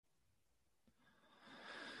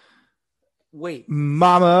Wait.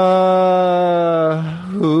 Mama.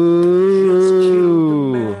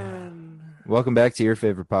 Ooh. Welcome back to your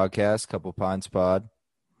favorite podcast, Couple Pints Pod.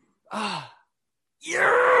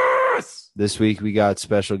 Yes. This week we got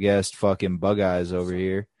special guest fucking Bug Eyes over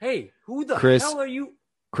here. Hey, who the Chris- hell are you?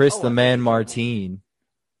 Chris Oh, the I Man thought- Martine.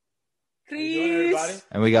 Chris.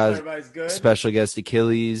 And we got Everybody's good. special guest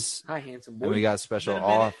Achilles. Hi, handsome boy. And we got special Been a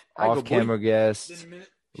minute. Hi, good boy. off-camera guest, Been a minute.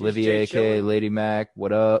 Olivia, Jay aka chilling. Lady Mac.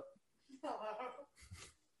 What up?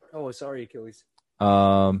 Oh, sorry, Achilles.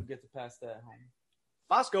 Get to pass that home.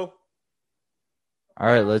 Bosco. All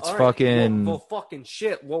right, let's All right. fucking... Well, fucking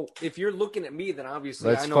shit. Well, if you're looking at me, then obviously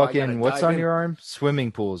let's I know I gotta fucking... What's dive on in. your arm?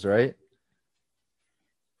 Swimming pools, right?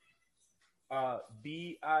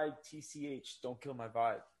 BITCH. Don't kill my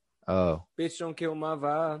vibe. Oh, Bitch, don't kill my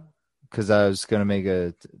vibe. because I was going to make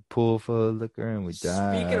a pool full of liquor and we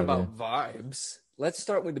died. Speaking about vibes, let's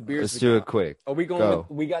start with the beers. Let's we do got. it quick. Are we going? Go.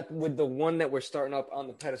 We got with the one that we're starting up on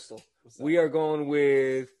the pedestal. We are going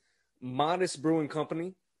with Modest Brewing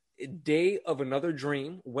Company, Day of Another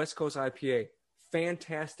Dream, West Coast IPA.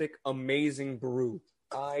 Fantastic, amazing brew.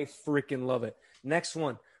 I freaking love it. Next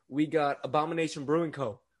one, we got Abomination Brewing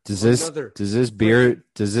Co. Does Another this beer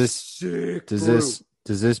Sick does brew.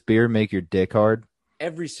 this beer make your dick hard?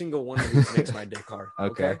 Every single one of these makes my dick hard.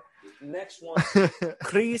 Okay. Next one,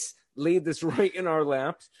 Chris laid this right in our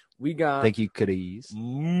laps. We got Thank you, Cadiz.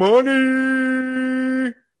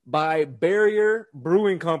 Money by Barrier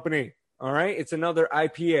Brewing Company. All right. It's another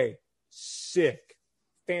IPA. Sick.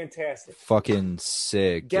 Fantastic. Fucking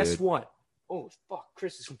sick. Guess dude. what? Oh, fuck.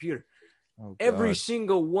 Chris's computer. Oh, Every God.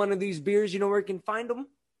 single one of these beers, you know where you can find them?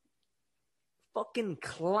 Fucking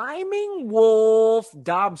Climbing Wolf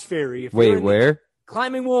Dobbs Ferry. If you're Wait, in the- where?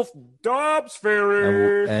 Climbing Wolf Dobbs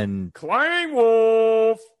Ferry. And Climbing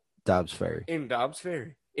Wolf Dobbs Ferry. in Dobbs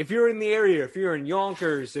Ferry. If you're in the area, if you're in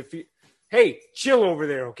Yonkers, hey, chill over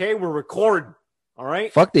there, okay? We're recording. All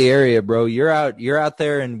right. Fuck the area, bro. You're out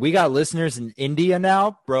there, and we got listeners in India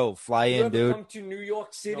now, bro. Fly You in, ever dude. come to New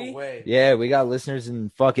York City? No way. Yeah, we got listeners in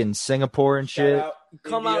fucking Singapore and Shout shit, out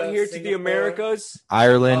Come India, out here to the Singapore. Ireland. Americas.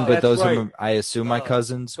 Oh, but that's those right. are, I assume, my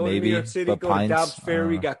cousins, Go to maybe. New York City, but go to Pines, Dobbs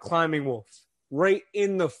Ferry, got Climbing Wolf. Right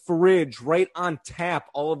in the fridge, right on tap,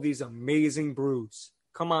 all of these amazing brews.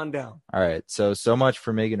 Come on down. All right, so much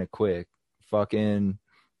for making it quick. Fucking,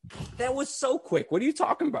 That was so quick. What are you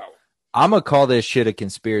talking about? I'm gonna call this shit a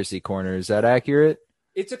conspiracy corner. Is that accurate?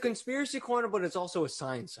 It's a conspiracy corner, but it's also a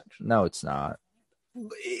science section. No, it's not.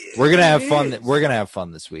 We're gonna have fun. We're gonna have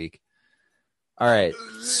fun this week. All right,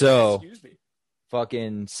 so Excuse me.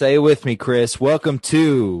 fucking say it with me, Chris. Welcome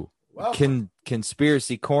to Welcome.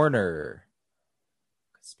 Conspiracy Corner.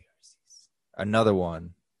 Another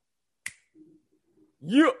one.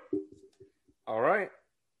 Yeah. All right.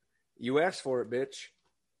 You asked for it, bitch.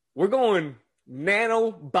 We're going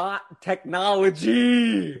nanobot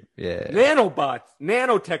technology. Yeah. Nanobots,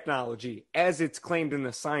 nanotechnology, as it's claimed in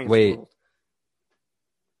the science Wait. world.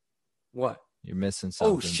 What? You're missing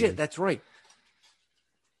something. Oh, shit. dude. That's right.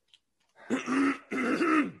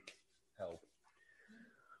 Help.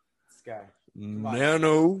 This guy.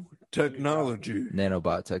 Nanotechnology.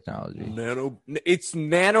 Nanobot technology. It's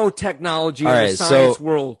nanotechnology All in right, the science so-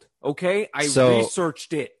 world. Okay? I so-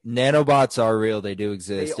 researched it. Nanobots are real. They do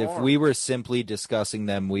exist. They If are. we were simply discussing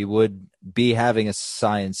them, we would be having a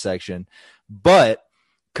science section. But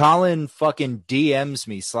Colin fucking DMs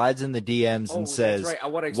me, slides in the DMs and that's says, right. I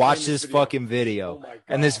wanna explain watch this video. fucking video. Oh my God.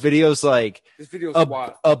 And this video's like This video's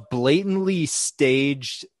wild. a blatantly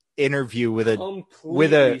staged interview with a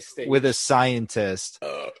Completely staged. with a scientist.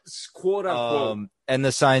 quote unquote. And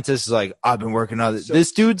the scientist is like, I've been working on this. So-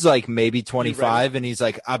 This dude's like maybe 25, ready? and he's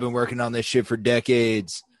like, I've been working on this shit for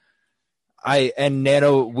decades.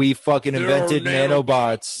 We fucking invented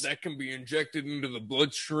nanobots. that can be injected into the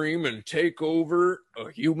bloodstream and take over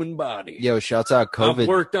a human body. Yo, shouts out I've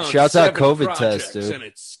worked COVID. on Shouts out 7 COVID projects, test, dude. and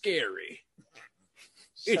it's scary.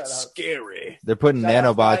 Shout It's out. scary. They're putting Shout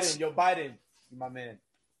out nanobots. Biden. Yo, Biden. My man.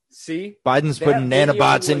 See, Biden's That putting video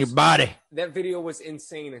nanobots in was- your body. that video was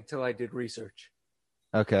insane until I did research.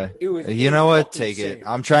 Okay. It was. You it know was what? fucking Take it. insane.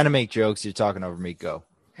 I'm trying to make jokes. You're talking over me. Go.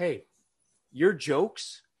 Hey, your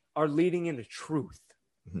jokes are leading into truth.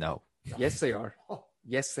 No. Yes, they are.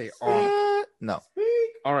 Yes, they are. No.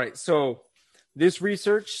 All right. So this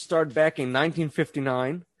research started back in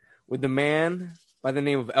 1959 with a man by the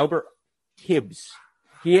name of Albert Hibbs.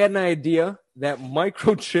 He had an idea that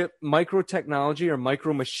micro technology or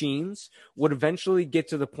micro machines would eventually get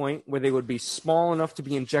to the point where they would be small enough to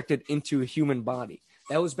be injected into a human body.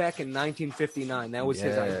 That was back in 1959. That was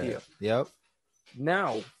his Yeah. idea. Yep.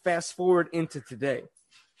 Now, fast forward into today.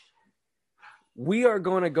 we are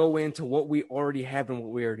going to go into what we already have and what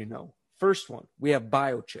we already know. First one, we have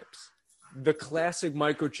biochips. The classic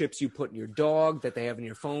microchips you put in your dog that they have in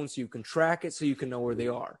your phone so you can track it so you can know where they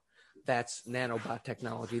are. That's nanobot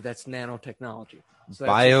technology. That's nanotechnology. So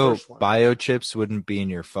that's the first one. Biochips wouldn't be in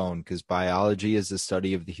your phone because biology is the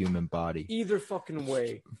study of the human body. Either fucking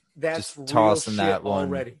way, that's Just tossing real shit that one.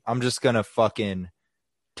 already. I'm just gonna fucking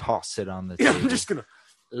toss it on the table. I'm just gonna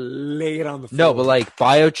lay it on the floor. No, but like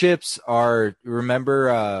biochips are.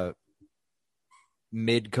 Remember,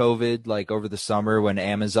 mid-COVID, like over the summer, when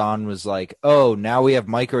Amazon was like, "Oh, now we have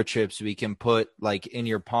microchips we can put like in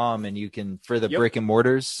your palm, and you can for the brick and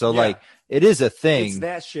mortars." So Yeah. like, it is a thing. It's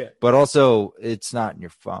that shit. But also, it's not in your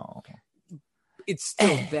phone. It's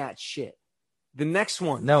still that shit. The next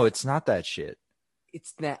one. No, it's not that shit.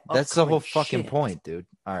 It's that. That's the whole upcoming fucking shit. point, dude.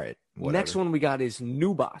 All right. Whatever. Next one we got is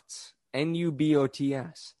Nubots.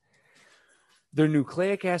 Nubots. They're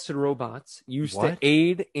nucleic acid robots used to What?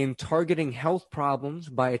 aid in targeting health problems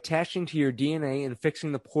by attaching to your DNA and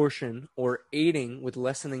fixing the portion or aiding with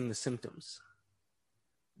lessening the symptoms.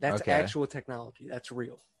 That's Okay. actual technology. That's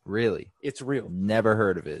real. Really? It's real. Never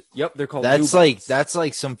heard of it. Yep, they're called That's Nubots.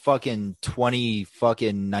 like some fucking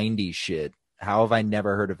 90 shit. How have I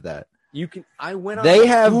never heard of that? You can. I went on. They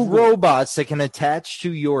have Google. robots that can attach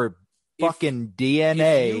to your fucking If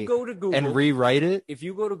DNA you go to Google and rewrite it. if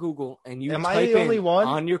you go to Google and you Am I type the only in one?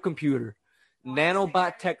 on your computer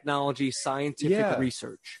nanobot technology scientific Yeah.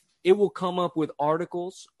 research, it will come up with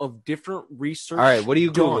articles of different research. All right, what do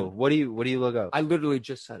you Google? done. What do you look up? I literally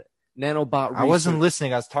just said it. Nanobot research. I wasn't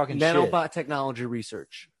listening. I was talking shit. Nanobot technology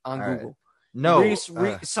research on All right. Google. No.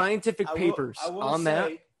 Scientific papers on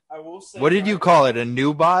that. I will say. What did you call it? A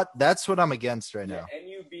new bot? That's what I'm against right now.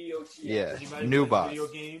 N-U-B-O-T. Yeah. Anybody New play bot. Video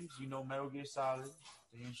games, you know Metal Gear Solid.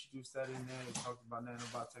 They introduced that in there. They talked about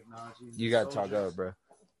nanobot technology. You got to talk over, bro.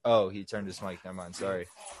 Oh, he turned his mic. Never mind. Sorry.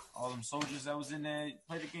 All them soldiers that was in there.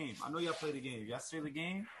 Play the game. I know y'all play the game. Y'all see the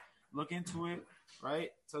game. Look into it. Right?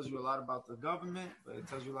 It tells you a lot about the government, but it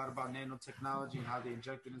tells you a lot about nanotechnology and how they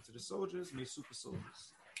injected into the soldiers, made super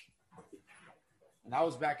soldiers. And that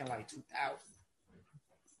was back in like 2000.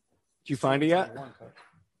 Did you find it yet? 21 cut.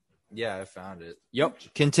 Yeah, I found it. Yep.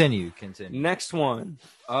 Continue. Next one.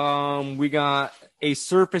 We got a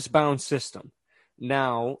surface bound system.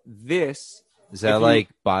 Now, this Is that If you- like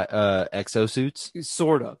exosuits? is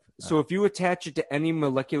sort of. So if you attach it to any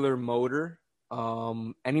molecular motor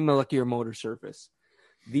surface,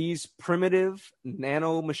 these primitive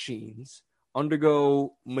nano machines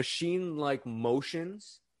undergo machine-like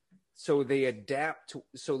motions. So they adapt to.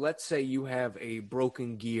 So let's say you have a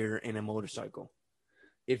broken gear in a motorcycle.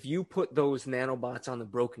 If you put those nanobots on the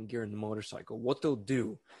broken gear in the motorcycle, what they'll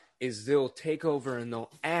do is they'll take over and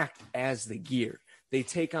they'll act as the gear. They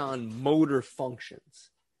take on motor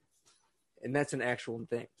functions. And that's an actual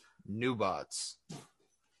thing. New bots.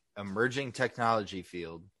 Emerging technology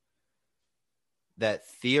field that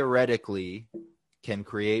theoretically can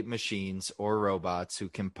create machines or robots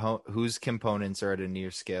whose components are at a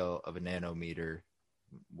near scale of a nanometer,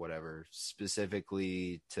 whatever,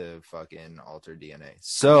 specifically to fucking alter DNA.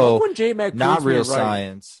 So, When J-Mac not proves me real right.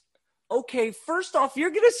 science. Okay, first off,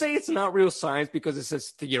 you're gonna say it's not real science because it says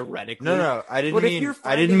theoretically. No, I didn't But if mean. you're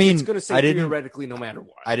I didn't finding mean. it's gonna say I didn't. theoretically no matter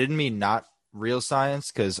what. I didn't mean not real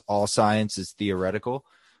science because all science is theoretical.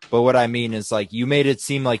 But what I mean is like you made it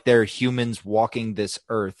seem like there are humans walking this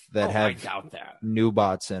earth that I have doubt that. new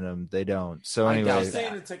bots in them. They don't. So I doubt I'm anyway, that.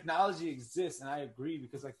 saying the technology exists, and I agree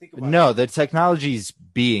because like think about no, the technology's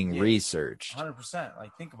being Yeah. researched. 100%.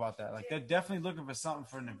 Like think about that. Like they're definitely looking for something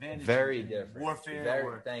for an advantage. Very in different. warfare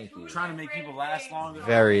or Thank you. trying to make people last longer.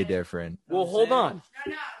 Very different. Well, hold on.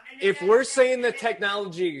 If we're saying that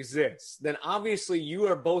technology exists, then obviously you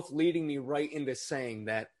are both leading me right into saying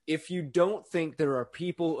that if you don't think there are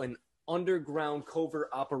people in underground covert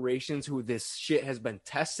operations who this shit has been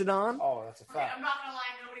tested on, Oh, that's a Okay, fact. I'm not gonna lie,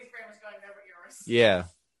 nobody's brain was going there but yours. Yeah.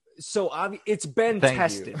 so it's been Thank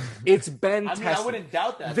tested. you. It's been I mean, tested. I wouldn't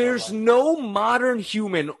doubt that. There's though, like- no modern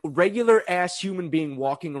human, regular ass human being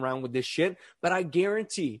walking around with this shit, but I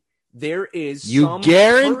guarantee there is You some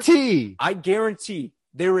guarantee. I guarantee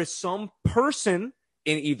there is some person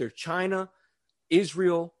in either China,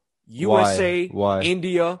 Israel, USA, Why?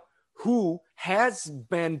 India who has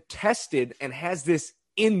been tested and has this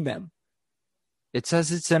in them. It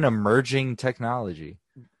says it's an emerging technology.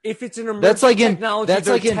 If it's an emerging That's like in technology, that's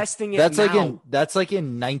they're like in testing it that's now. like in that's like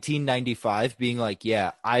in 1995 being like,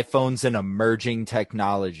 yeah, iPhone's an emerging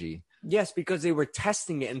technology. Yes, because they were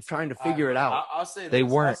testing it and trying to All right, figure it out. I'll say this. They I'll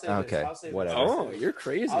weren't- say this, okay, I'll say this, whatever. I'll say Oh, this. you're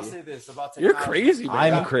crazy. I'll say this about You're technology. crazy,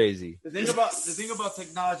 man. I'm crazy. The thing about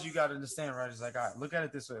technology you got to understand, right? Is like, all right, look at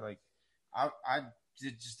it this way. Like,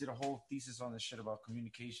 just did a whole thesis on this shit about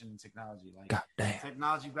communication and technology. Like, God damn.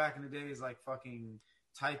 technology back in the day is like fucking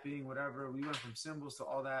typing, whatever. We went from symbols to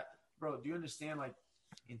all that, bro. Do you understand? Like,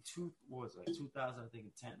 in 2000, I think,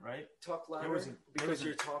 in 10, right? Talk There louder was a- because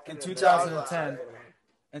you're talking. in to the 2010. microphone.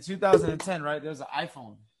 In 2010, right? There was an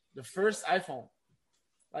iPhone, the first iPhone.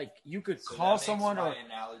 Like, you could call someone or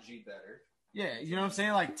analogy better. yeah, you know what I'm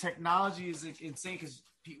saying? Like, technology is like, insane because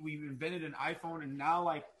we invented an iPhone, and now,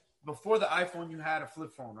 like, before the iPhone, you had a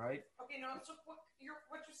flip phone, right? Okay, no, so what you're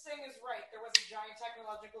saying is right. There was a giant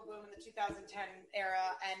technological boom in the 2010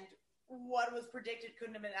 era, and what was predicted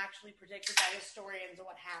couldn't have been actually predicted by historians of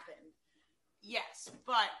what happened. Yes,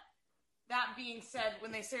 but that being said,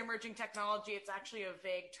 when they say emerging technology, it's actually a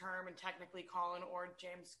vague term, and technically Colin or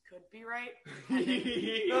James could be right.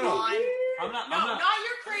 No. I'm not. No, not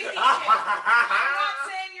your crazy shit. I'm not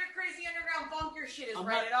saying your crazy underground bunker shit is I'm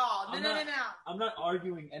right not- at all. I'm No. I'm not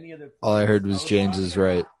arguing any other. All I heard was James is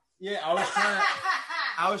right. Yeah,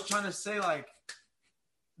 I was trying to say, like,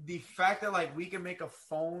 the fact that, like, we can make a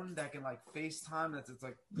phone that can, like, FaceTime. It's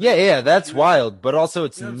like Yeah, that's wild. But also,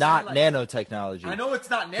 it's You know what not I'm saying? nanotechnology. I know it's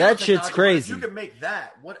not nanotechnology. That shit's but crazy. if you can make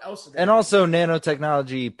that. What else? Are they And making? also,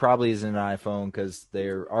 nanotechnology probably isn't an iPhone because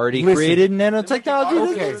they're already Listen. created They're making nanotechnology artificial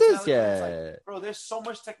that exists. intelligence, Yeah. like, bro, there's so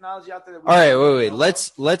much technology out there. That we All right, don't wait. know.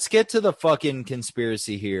 Let's get to the fucking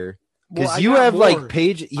conspiracy here. Well, Because I you got have more. like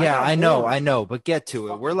page. Yeah, got I more. know. But get to it.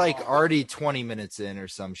 Fucking We're like talk. already 20 minutes in or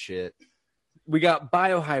some shit. We got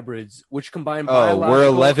biohybrids, which combine Oh, biological. we're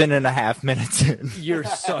 11 and a half minutes in. You're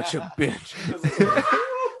such a bitch.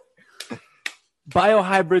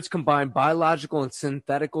 Biohybrids combine biological and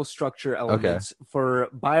synthetical structure elements for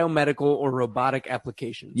biomedical or robotic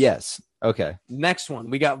applications. Yes. Okay. Next one,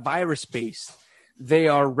 we got virus-based. They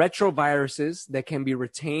are retroviruses that can be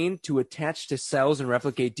retained to attach to cells and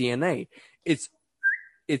replicate DNA. It's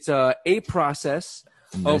a process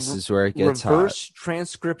This of is where it gets reverse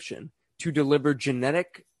transcription to deliver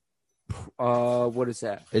genetic. What is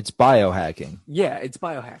that? hot. It's biohacking. Yeah, it's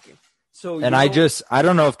biohacking. So And I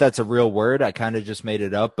don't know if that's a real word. I kind of just made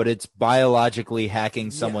it up, but it's biologically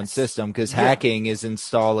hacking someone's Yes. system because Yeah. hacking is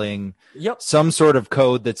installing Yep. some sort of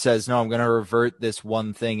code that says, no, I'm going to revert this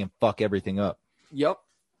one thing and fuck everything up. Yep.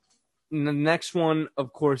 And the next one,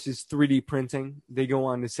 of course, is 3D printing. They go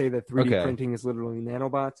on to say that 3D Okay. printing is literally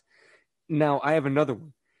nanobots. Now, I have another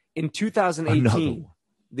one. In Another 2018, one.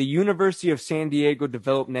 the University of San Diego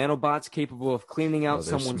developed nanobots capable of cleaning out Oh,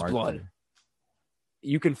 they're someone's smart blood. there.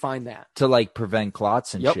 You can find that. To like prevent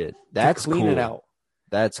clots and Yep. shit. To That's clean cool. it out.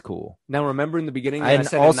 That's cool. Now, remember in the beginning, that I And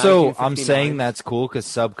said in also, I'm 1959 saying that's cool because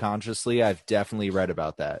subconsciously, I've definitely read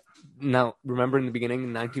about that. Now, remember in the beginning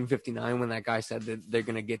in 1959 when that guy said that they're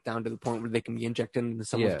going to get down to the point where they can be injected into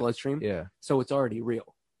someone's Yeah. bloodstream? Yeah. So it's already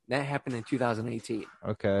real. That happened in 2018.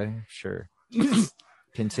 Okay. Sure.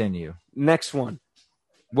 Continue. Next one.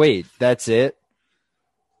 Wait, that's it?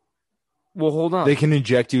 Well, hold on. They can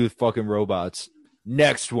inject you with fucking robots.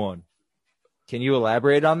 Next one. Can you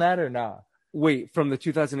elaborate on that or not? Wait, from the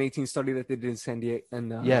 2018 study that they did in San Diego?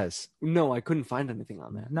 And Yes. No, I couldn't find anything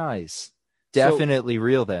on that. Nice. So- Definitely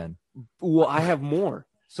real then. Well, I have more.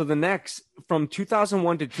 So the next, from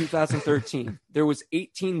 2001 to 2013, there was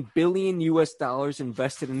 18 billion US dollars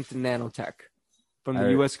invested into nanotech from the All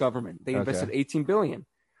right. US government. They invested 18 billion.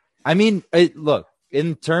 I mean, look,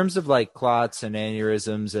 in terms of like clots and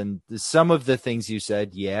aneurysms and some of the things you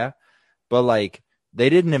said, yeah, but like they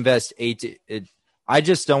didn't invest I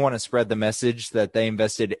just don't want to spread the message that they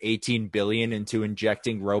invested 18 billion into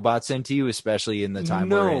injecting robots into you, especially in the time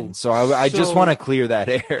we're No. in. So I just So- want to clear that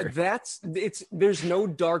air. There's no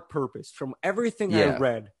dark purpose from everything I Yeah.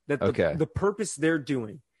 read that Okay. the purpose they're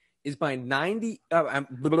doing is by 90 I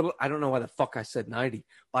don't know why the fuck I said 90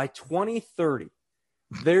 by 2030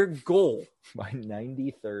 their goal By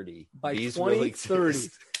 90-30. by These will 2030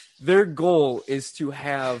 exist. their goal is to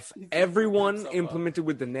have everyone implemented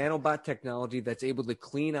with the nanobot technology that's able to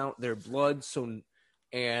clean out their blood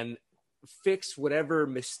and fix whatever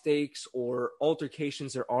mistakes or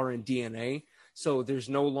altercations there are in DNA. So there's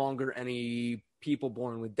no longer any people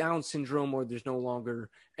born with Down syndrome, or there's no longer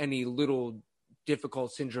any little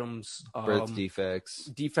difficult syndromes, Birth defects.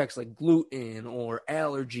 defects like gluten or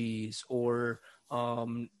allergies or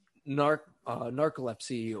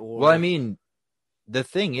narcolepsy. Or Well, I mean, the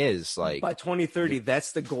thing is, like, by 2030,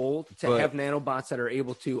 that's the goal, to But- have nanobots that are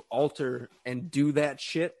able to alter and do that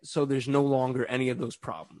shit. So there's no longer any of those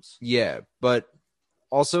problems. yeah, but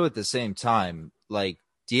also at the same time, like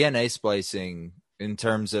DNA splicing in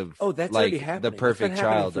terms of Oh, that's like already happening. the That's perfect been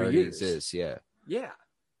happening child for already years. exists. Yeah. Yeah.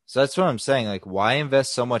 So that's what I'm saying. Like, why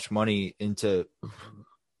invest so much money into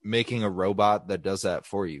making a robot that does that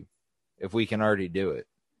for you? if we can already do it.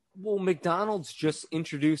 Well, McDonald's just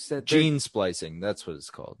introduced that Gene splicing, that's what it's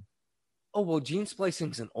called. Oh, well, gene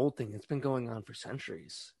splicing is an old thing. It's been going on for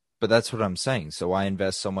centuries. But that's what I'm saying. So why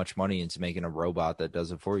invest so much money into making a robot that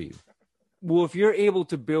does it for you? Well, if you're able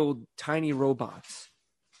to build tiny robots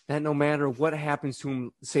that no matter what happens to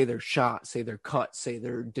them, say they're shot, say they're cut, say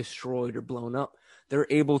they're destroyed or blown up, they're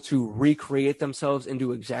able to recreate themselves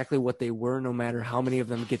into exactly what they were, no matter how many of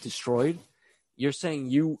them get destroyed. You're saying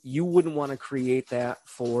you wouldn't want to create that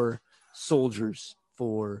for soldiers,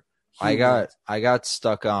 for humans. I got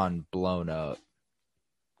stuck on blown up.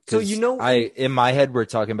 So in my head we're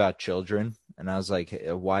talking about children, and I was like,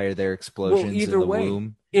 why are there explosions in the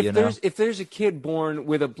womb? If there's a kid born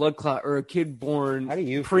with a blood clot or a kid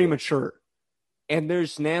born premature, and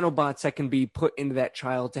there's nanobots that can be put into that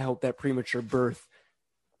child to help that premature birth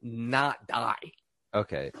not die.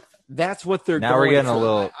 Okay. That's what they're now going we're getting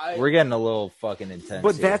for. We're getting a little fucking intense.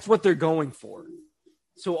 But here. that's what they're going for.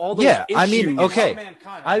 So all those issues, I mean, okay.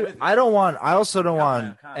 Mankind, I also don't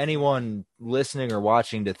want anyone listening or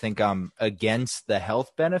watching to think I'm against the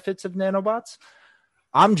health benefits of nanobots.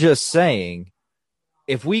 I'm just saying,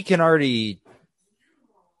 if we can already,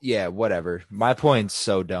 whatever. My point's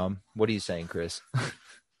so dumb. What are you saying, Chris?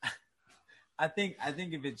 I think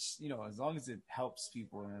if it's, as long as it helps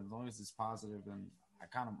people and as long as it's positive, then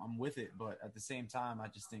I'm with it. But at the same time, I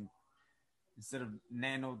just think instead of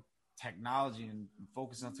nanotechnology and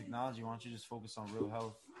focus on technology, why don't you just focus on real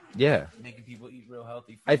health? Yeah. Making people eat real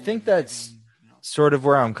healthy food. I think that's sort of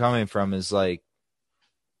where I'm coming from, is like,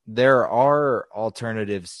 there are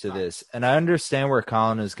alternatives to this. And I understand where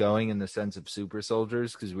Colin is going in the sense of super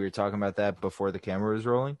soldiers, because we were talking about that before the camera was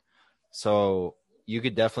rolling. So you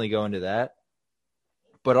could definitely go into that.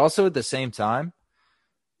 But also at the same time,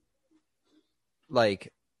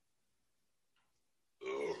 like,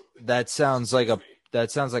 that sounds like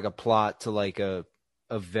a plot to like a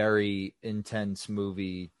very intense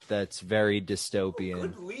movie that's very dystopian.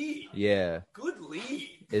 Good lead. Yeah. Good lead.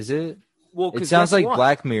 Is it? Well, it sounds like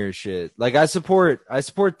Black Mirror shit. Like, I support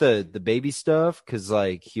the baby stuff because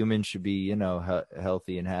like humans should be,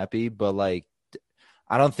 healthy and happy. But like,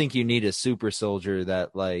 I don't think you need a super soldier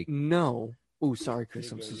that like. No. Oh, sorry,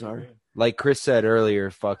 Chris. I'm so sorry. Like Chris said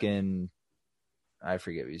earlier, fucking. I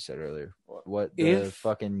forget what you said earlier. What the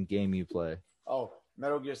fucking game you play? Oh,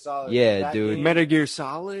 Metal Gear Solid. Yeah, dude. Metal Gear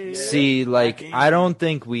Solid. Yeah. See, like, I don't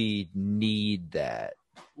think we need that.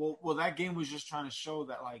 Well, that game was just trying to show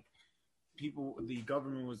that, like, the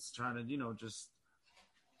government was trying to, just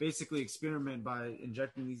basically experiment by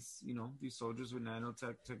injecting these soldiers with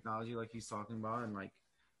nanotech technology, like he's talking about, and like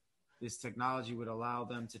this technology would allow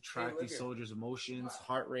them to track these soldiers' emotions,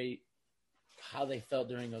 heart rate, how they felt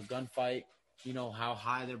during a gunfight. How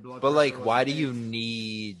high their blood pressure. But like, was. why do you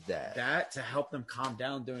need that? That to help them calm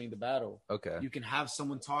down during the battle. Okay. You can have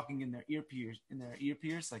someone talking in their ear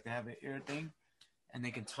pierce, like they have an ear thing, and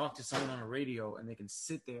they can talk to someone on a radio, and they can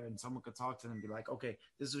sit there, and someone could talk to them and be like, "Okay,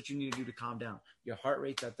 this is what you need to do to calm down. Your heart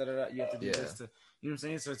rate, you have to do this to, you know what I'm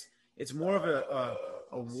saying?" So it's more of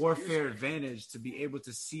a warfare advantage to be able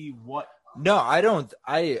to see what. No, I don't.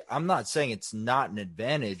 I'm not saying it's not an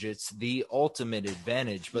advantage. It's the ultimate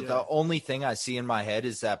advantage. But the only thing I see in my head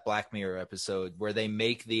is that Black Mirror episode where they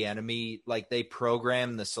make the enemy, like they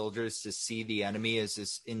program the soldiers to see the enemy as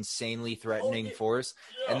this insanely threatening force.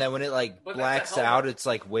 And then when it like blacks out, it's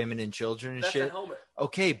like women and children and shit.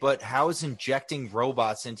 Okay, but how is injecting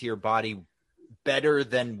robots into your body better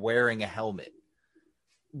than wearing a helmet?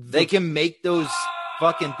 They can make those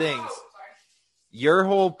fucking things. Your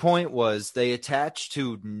whole point was they attach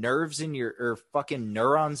to nerves in or fucking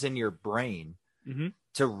neurons in your brain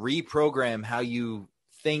to reprogram how you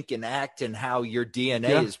think and act and how your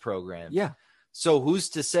DNA is programmed. Yeah. So who's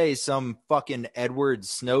to say some fucking Edward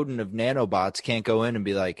Snowden of nanobots can't go in and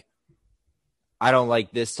be like, I don't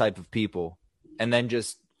like this type of people. And then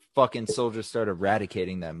just fucking soldiers start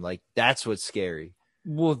eradicating them. Like, that's what's scary.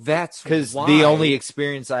 Well, that's because the only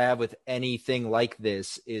experience I have with anything like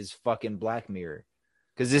this is fucking Black Mirror.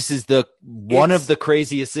 Because this is one of the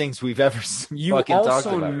craziest things we've ever fucking talked about. You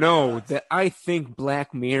also know that I think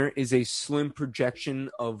Black Mirror is a slim projection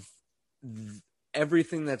of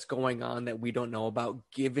everything that's going on that we don't know about,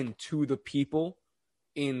 given to the people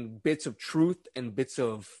in bits of truth and bits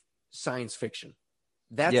of science fiction.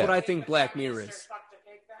 That's what I think Black Mirror is.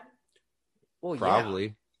 Well,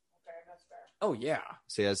 probably. Oh, yeah.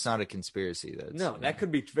 See, that's not a conspiracy. That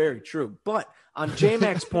could be very true. But on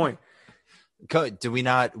J-Mac's point, do we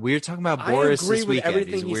not? We're talking about Boris this weekend. I agree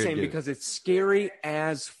with everything he's saying because it's scary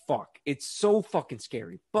as fuck. It's so fucking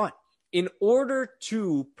scary. But in order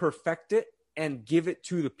to perfect it and give it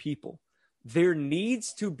to the people, There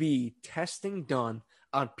needs to be testing done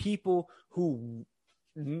on people who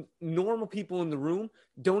normal people in the room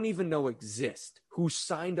don't even know exist, who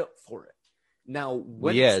signed up for it. Now,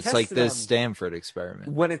 when it's like tested the on- Stanford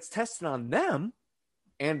experiment. when it's tested on them,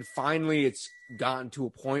 and finally it's gotten to a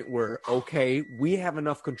point where, okay, we have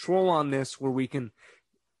enough control on this where we can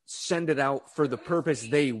send it out for the purpose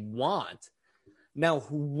they want. Now,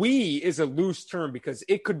 we is a loose term because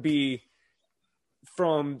it could be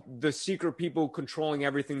from the secret people controlling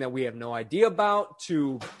everything that we have no idea about,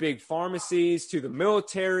 to big pharmacies, to the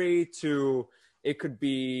military, to it could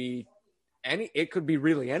be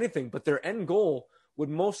really anything, but their end goal would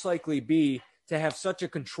most likely be to have such a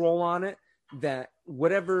control on it that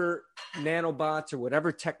whatever nanobots or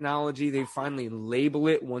whatever technology they finally label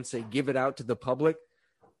it once they give it out to the public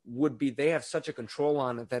would be, they have such a control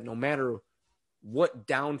on it that no matter what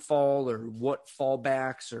downfall or what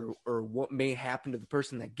fallbacks or what may happen to the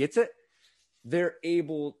person that gets it, they're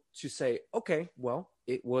able to say, okay, well,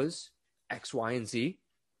 it was X, Y, and Z.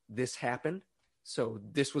 This happened. So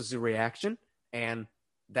this was the reaction. And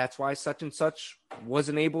that's why such and such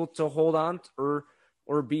wasn't able to hold on or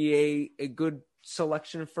be a good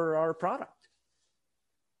selection for our product.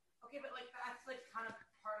 Okay, but like that's like kind of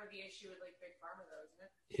part of the issue with like big pharma, though, isn't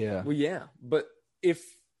it? Yeah. Well, yeah, but if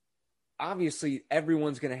obviously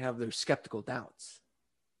everyone's going to have their skeptical doubts,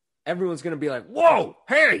 everyone's going to be like, "Whoa,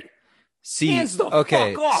 hey, See, hands the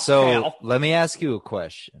okay, fuck off, so pal." let me ask you a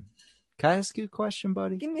question. Can I ask you a question,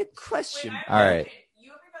 buddy? Give me a question. Wait, All right.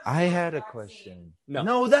 You ever got I sick had with a vaccine? question.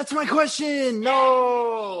 No. That's my question.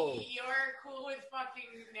 No. You're cool with fucking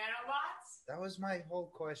nanobots? That was my whole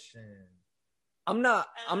question. I'm not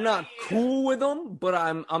cool with them, but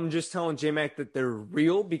I'm just telling J-Mac that they're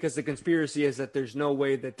real because the conspiracy is that there's no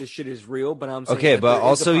way that this shit is real. But I'm saying Okay, that but there is a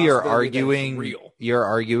also you're possibility that it's arguing real. you're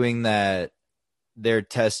arguing that they're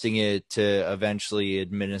testing it to eventually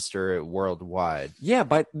administer it worldwide. Yeah,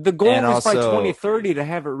 but the goal And is by also- 2030 to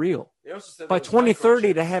have it real. They also said By there was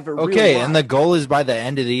 2030 to microchips. have it real. Okay, and the live. goal is by the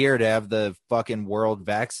end of the year to have the fucking world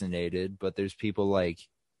vaccinated, but there's people like,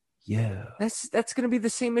 yeah, That's going to be the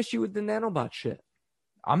same issue with the nanobot shit.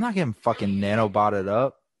 I'm not getting fucking nanobotted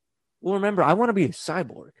up. Well, remember, I want to be a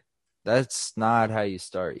cyborg. That's not how you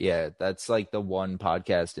start. Yeah, that's like the one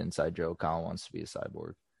podcast inside joke. Colin wants to be a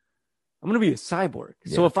cyborg. I'm going to be a cyborg.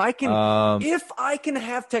 So Yeah. if I can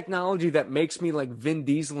have technology that makes me like Vin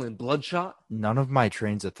Diesel in Bloodshot, None of my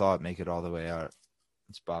trains of thought make it all the way out.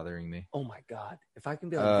 It's bothering me. oh my God. If I can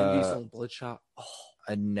be like Vin Diesel in Bloodshot,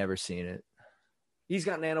 I'd never seen it. he's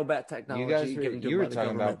got nanobat technology. You guys given to him you by were the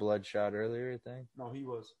talking about government. Bloodshot earlier, I think. No, he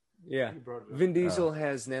was. Yeah. He brought it up. Vin Diesel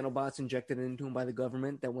has nanobots injected into him by the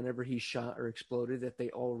government that whenever he's shot or exploded, that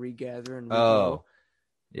they all regather and regrow. Oh,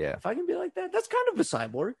 yeah. If I can be like that, that's kind of a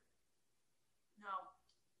cyborg.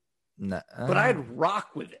 No. But I'd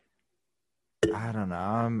rock with it I don't know.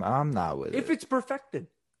 I'm not with if it. it's perfected.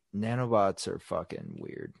 Nanobots are fucking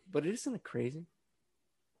weird. But isn't it crazy?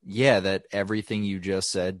 Yeah, that everything you just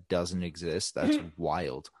said doesn't exist. That's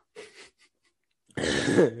wild.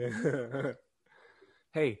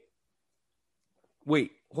 Hey,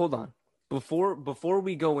 wait, hold on. Before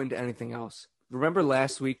we go into anything else, remember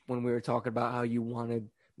last week when we were talking about how you wanted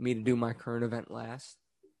me to do my current event last?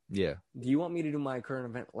 Yeah. Do you want me to do my current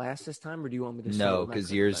event last this time, or do you want me to? No,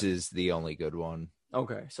 because yours is the only good one.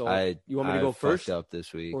 Okay, so you want me to I go first fucked up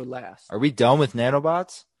this week. or last? Are we done with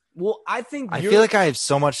nanobots? Well, I think I feel like I have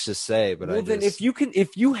so much to say, but well, then if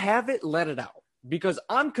you have it, let it out, because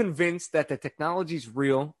I'm convinced that the technology is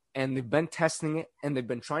real and they've been testing it and they've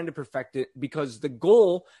been trying to perfect it, because the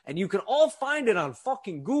goal, and you can all find it on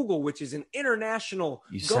fucking Google, which is an international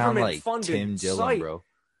you sound like government-funded Tim Dillon, site, bro.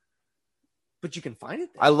 but you can find it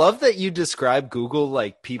there. I love that you describe Google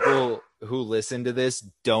like people who listen to this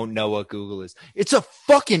don't know what Google is. It's a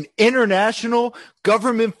fucking international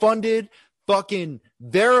government-funded fucking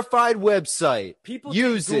verified website. People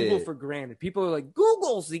use take Google it. for granted. People are like,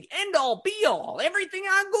 Google's the end all be all. Everything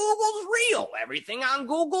on Google's real. Everything on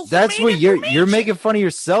Google's That's main what you're information. making fun of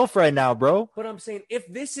yourself right now, bro. But I'm saying, if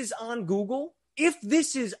this is on Google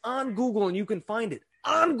and you can find it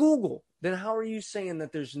on Google, then how are you saying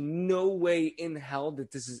that there's no way in hell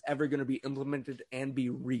that this is ever going to be implemented and be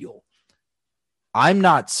real? I'm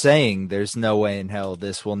not saying there's no way in hell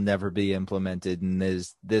this will never be implemented and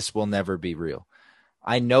this will never be real.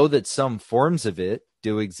 I know that some forms of it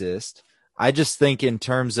do exist. I just think in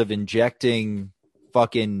terms of injecting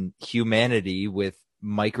fucking humanity with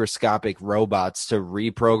microscopic robots to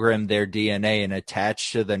reprogram their DNA and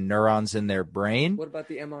attach to the neurons in their brain. What about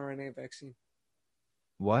the mRNA vaccine?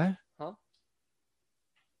 What? Huh?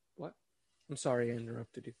 What? I'm sorry I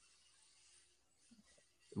interrupted you.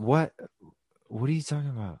 What are you talking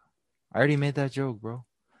about? I already made that joke, bro.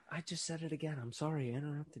 I just said it again. I'm sorry, I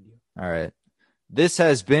interrupted you. All right. This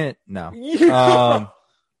has been no.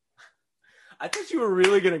 I thought you were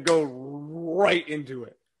really gonna go right into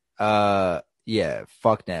it. Yeah,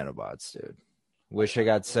 fuck nanobots, dude. Wish I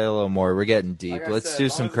got to say a little more. We're getting deep. Like I Let's said, do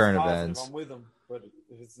as long some as it's current positive, events. I'm with him, but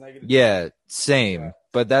if it's negative, Yeah, same. Yeah.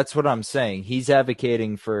 But that's what I'm saying. He's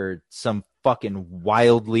advocating for some fucking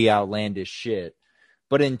wildly outlandish shit.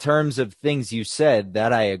 But in terms of things you said,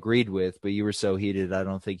 that I agreed with, but you were so heated, I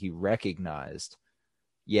don't think you recognized.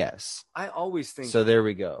 Yes. I always think So there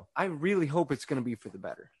we go. I really hope it's going to be for the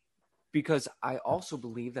better, because I also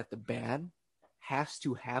believe that the bad has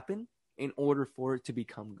to happen in order for it to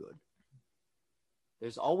become good.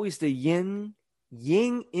 There's always the yin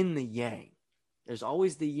in the yang. There's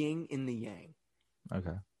always the yin in the yang.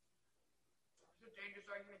 Okay.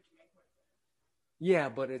 Yeah,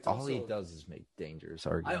 but it's All also, he does is make dangerous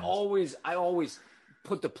arguments. I always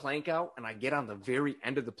put the plank out and I get on the very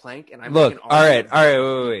end of the plank and I Look, make an all right,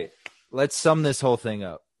 argument. wait. Let's sum this whole thing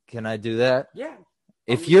up. Can I do that? Yeah.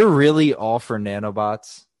 If you're really all for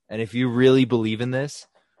nanobots, and if you really believe in this,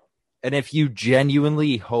 and if you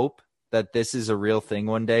genuinely hope that this is a real thing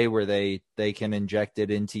one day where they can inject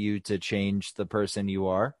it into you to change the person you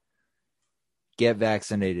are, get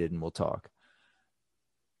vaccinated and we'll talk.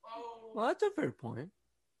 Well, that's a fair point.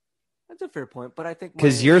 But I think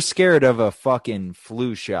Because my- you're scared of a fucking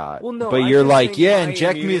flu shot. Well, no, but I you're just like, think yeah, my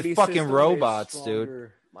inject me immunity with fucking system is robots, dude.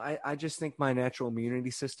 stronger. I just think my natural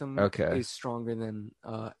immunity system Okay. is stronger than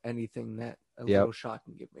anything that a Yep. little shot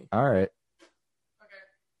can give me. All right.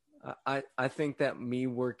 I think that me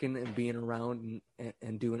working and being around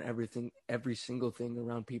and doing every single thing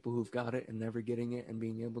around people who've got it and never getting it and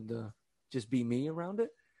being able to just be me around it,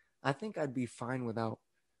 I think I'd be fine without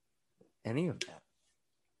any of that.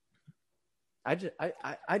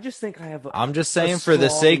 I just think I have. I'm just saying for the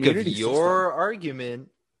strong sake of immunity your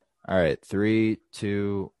argument. All right. 3,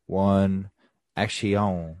 2, 1.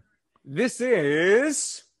 Action. This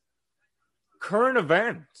is current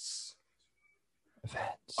events.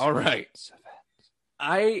 Events. All right.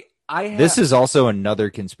 I have, This is also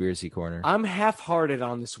another conspiracy corner. I'm half-hearted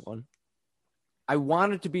on this one. I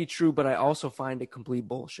want it to be true, but I also find it complete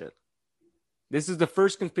bullshit. This is the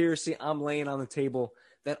first conspiracy I'm laying on the table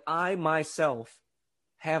that I myself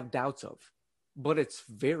have doubts of, but it's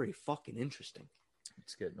very fucking interesting.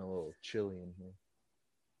 It's getting a little chilly in here.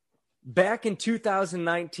 Back in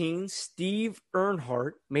 2019, Steve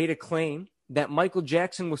Earnhardt made a claim that Michael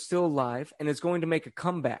Jackson was still alive and is going to make a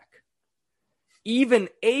comeback. Even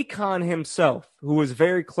Akon himself, who was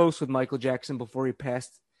very close with Michael Jackson before he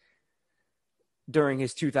passed during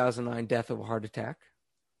his 2009 death of a heart attack,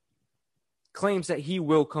 claims that he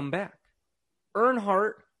will come back.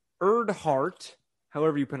 Earnhardt,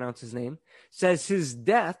 however you pronounce his name, says his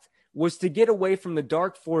death was to get away from the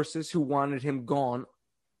dark forces who wanted him gone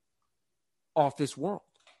off this world.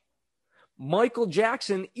 Michael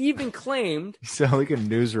Jackson even claimed... You sound like a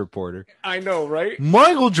news reporter. I know, right?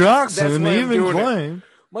 Michael That's Jackson why I'm even doing it. claimed.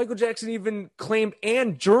 Michael Jackson even claimed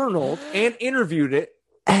and journaled and interviewed it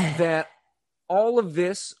that all of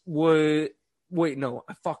this was... Wait, no,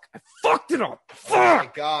 I fucked it up.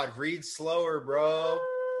 Fuck! God, read slower, bro.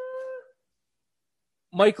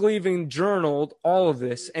 Michael even journaled all of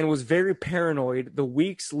this and was very paranoid the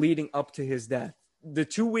weeks leading up to his death. The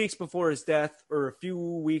 2 weeks before his death, or a few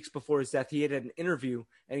weeks before his death, he had an interview,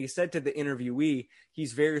 and he said to the interviewee,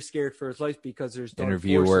 he's very scared for his life because there's dark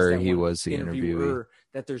Interviewer, forces that he want- was the interviewee.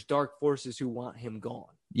 that there's dark forces who want him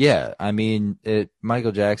gone. Yeah, I mean,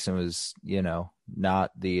 Michael Jackson was,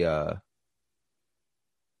 not the.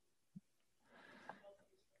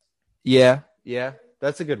 Yeah,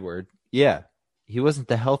 that's a good word. Yeah, he wasn't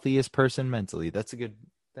the healthiest person mentally. That's a good.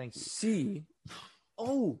 Thank you. See,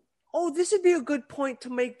 oh, this would be a good point to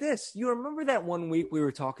make this. You remember that one week we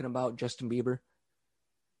were talking about Justin Bieber?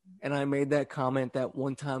 And I made that comment that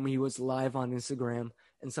one time he was live on Instagram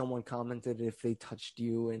and someone commented if they touched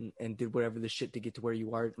you and did whatever the shit to get to where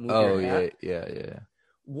you are. move Oh, your hat. yeah.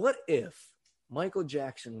 What if Michael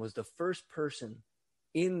Jackson was the first person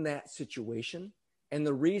in that situation? And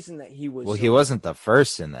the reason that he was... Well, he wasn't the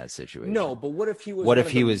first in that situation. No, but what if he was... What one if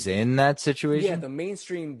of he the- was in that Yeah, situation? the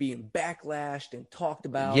mainstream being backlashed and talked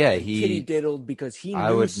about. Yeah, and he- kitty diddled because he I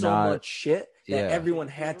knew would so not- much shit that Yeah. everyone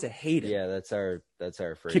had to hate him. Yeah, that's our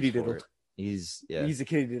phrase. Kitty for diddled. it. He's He's a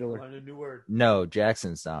kitty diddler. Learn a new word. No,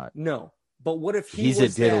 Jackson's not. No, but what if he He's a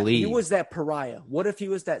was that? diddly. He was that pariah. What if he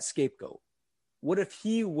was that scapegoat? What if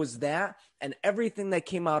he was that, and everything that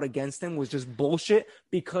came out against him was just bullshit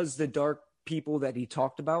because the dark people that he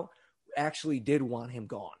talked about actually did want him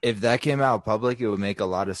gone. If that came out public, it would make a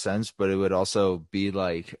lot of sense, but it would also be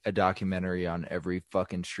like a documentary on every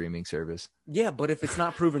fucking streaming service. Yeah, but if it's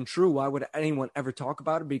not proven true, why would anyone ever talk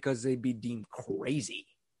about it? Because they'd be deemed crazy.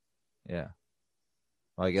 Yeah.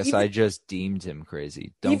 Well, I guess Even- I just deemed him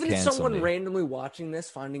crazy. Don't Even cancel someone me. randomly watching this,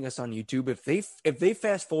 finding us on YouTube, if they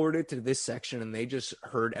fast forwarded to this section and they just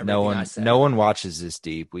heard everything I said, No one watches this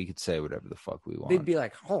deep. We could say whatever the fuck we want. they'd be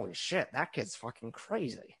like, "Holy shit, that kid's fucking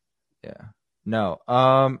crazy." Yeah. No.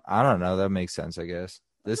 I don't know. That makes sense, I guess.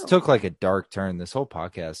 This took like a dark turn. This whole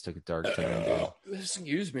podcast took a dark turn, dude.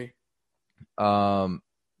 Excuse me.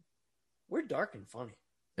 We're dark and funny.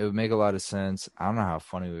 It would make a lot of sense. I don't know how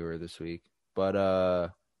funny we were this week, but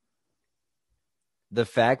the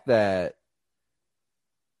fact that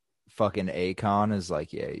fucking Akon is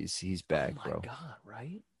like, yeah, he's back, Oh my bro. god,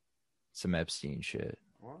 right? Some Epstein shit.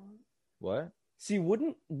 What? See,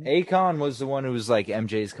 wouldn't Akon was the one who was like,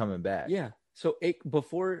 MJ's coming back. yeah? So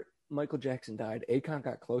before Michael Jackson died, Akon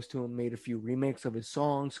got close to him, made a few remakes of his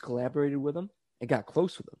songs, collaborated with him, and got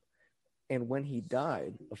close with him. And when he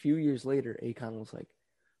died, a few years later, Akon was like,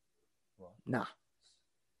 "Nah,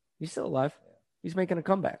 he's still alive. He's making a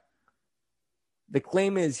comeback." The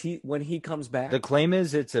claim is when he comes back. The claim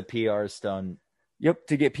is it's a PR stunt Yep,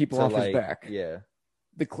 to get people to off like, his back. yeah.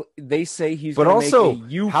 They say he's But going also, to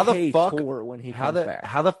make a UK how the fuck- tour when he How comes back.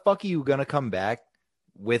 how the fuck are you gonna come back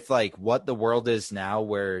with like what the world is now,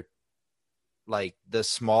 where like the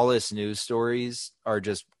smallest news stories are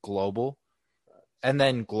just global, and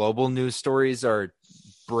then global news stories are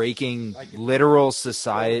breaking Like, literal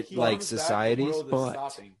society, He like comes back, the societies. world is but-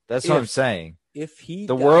 stopping. That's what I'm if- saying. If he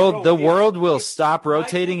The died- world, the Bro, world if- will if stop Michael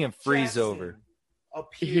rotating and freeze Jackson over.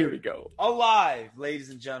 Here we Appeared go. alive, ladies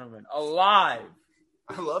and gentlemen, alive.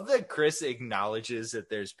 I love that Chris acknowledges that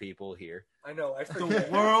there's people here. I know. I The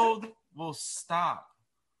world will stop.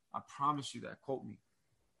 I promise you that. Quote me.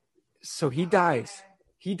 So he dies.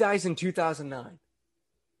 He dies in 2009.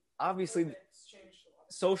 Obviously,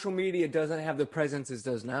 social media doesn't have the presence it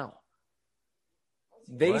does now.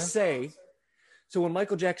 They What? say, so when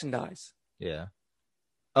Michael Jackson dies, Yeah.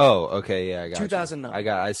 Oh, okay. Yeah, I got 2009.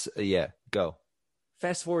 you. Yeah, go.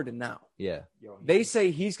 fast forward to now, Yeah. they say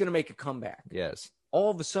he's going to make a comeback. Yes. All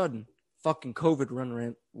of a sudden, fucking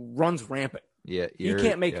COVID runs rampant. Yeah. He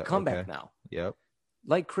can't make a comeback okay. now. Yep.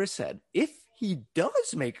 Like Chris said, if he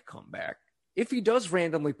does make a comeback, if he does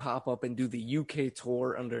randomly pop up and do the UK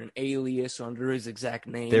tour under an alias, under his exact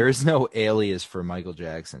name, There is no alias for Michael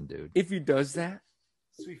Jackson, dude. if he does that,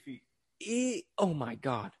 Sweet feet. oh my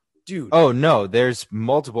god, dude. Oh no, there's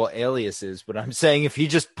multiple aliases, but I'm saying if he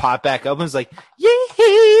just popped back up and was like,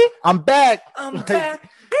 "Yee, I'm back," I'm like,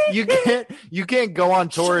 back. You can't go on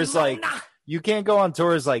tours like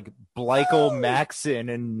Bleichel Maxon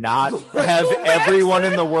and not have everyone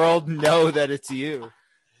in the world know that it's you.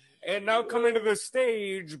 And now coming to the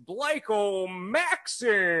stage, Bleichel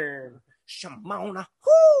Maxon. Shimona.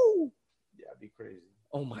 Whoo! Yeah, it'd be crazy.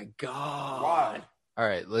 Oh my god. Wild. All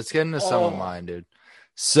right, let's get into some of Oh. mine, dude.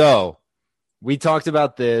 So, we talked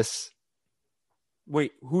about this.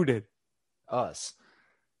 Wait, who did? Us.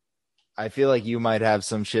 I feel like you might have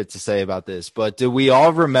some shit to say about this, but do we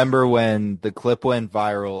all remember when the clip went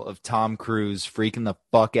viral of Tom Cruise freaking the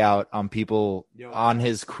fuck out on people Yo. on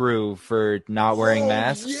his crew for not wearing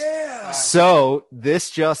masks? Yeah. So, this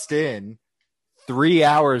just in, 3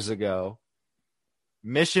 hours ago,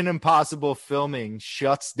 Mission Impossible filming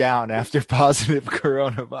shuts down after positive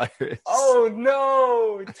coronavirus. Oh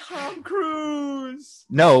no, Tom Cruise.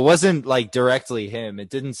 No, it wasn't like directly him. It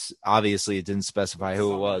didn't specify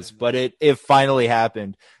who it was, but it finally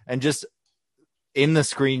happened. And just in the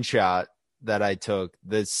screenshot that I took,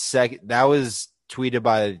 that was tweeted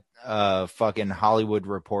by a fucking Hollywood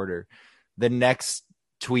Reporter. The next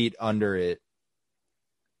tweet under it,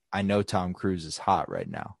 I know Tom Cruise is hot right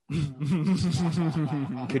now.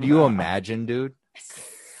 Could you imagine, dude?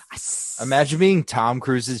 Imagine being Tom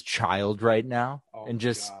Cruise's child right now Oh and my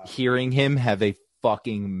just God. hearing him have a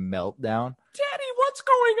fucking meltdown. Daddy, what's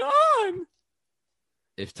going on?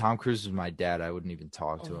 If Tom Cruise was my dad, I wouldn't even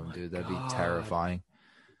talk to Oh him, my dude. That'd God. be terrifying.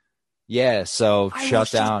 Yeah, so I will shut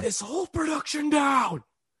shut down. this whole production down.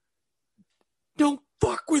 Don't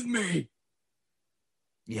fuck with me.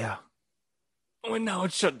 Yeah. Oh, and now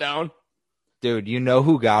it's shut down. Dude, you know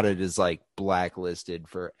who got it is like blacklisted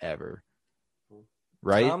forever.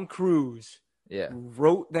 Right? Tom Cruise Yeah.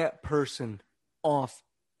 wrote that person off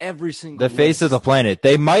every single The face of the list. planet.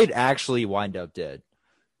 They might actually wind up dead.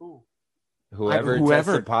 Who? Whoever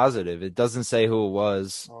Whoever. tested positive. It doesn't say who it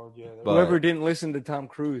was. Oh yeah. But- Whoever didn't listen to Tom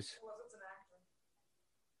Cruise.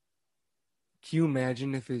 Can you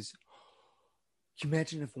imagine if his Can you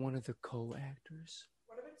imagine if one of the co-actors?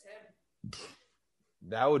 What if it's him?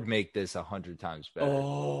 That would make this 100 times better.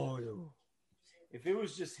 Oh, If it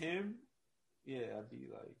was just him, yeah, I'd be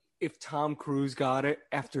like, if Tom Cruise got it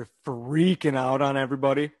after freaking out on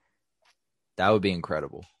everybody. That would be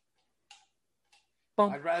incredible.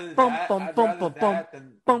 Bum, I'd rather bum, that. bum, I'd bum, rather bum, that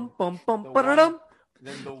than bum, bum, bum, the ba-da-dum.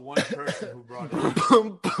 than the one person who brought it.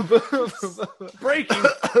 Breaking.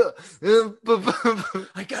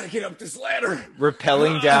 I gotta get up this ladder.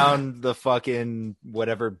 Rappelling down the fucking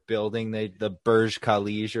whatever building the Burj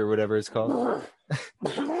Khalifa or whatever it's called.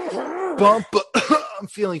 Bump. I'm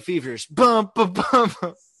feeling feverish. Bump.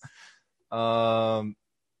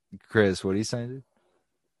 Chris, what are you saying, dude?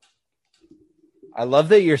 I love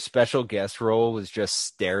that your special guest role was just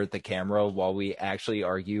stare at the camera while we actually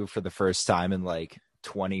argue for the first time in like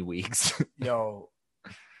 20 weeks. Yo,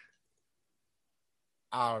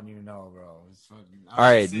 I don't even know, bro. It's fucking, All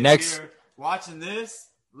right, next watching this,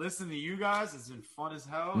 listening to you guys, it's been fun as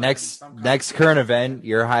hell. next current event.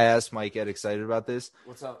 Your high ass might get excited about this.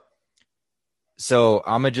 What's up? So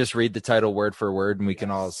I'm gonna just read the title word for word, and we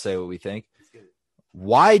can all say what we think. Let's get it.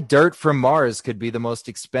 Why dirt from Mars could be the most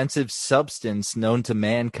expensive substance known to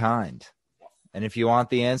mankind. And if you want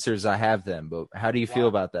the answers, I have them. But how do you feel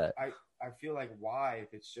about that? I feel like why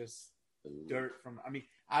if it's just dirt from. I mean,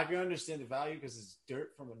 I can understand the value because it's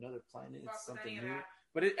dirt from another planet. It's something new.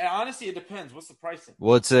 But honestly, it depends. What's the pricing?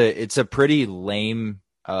 Well, it's a pretty lame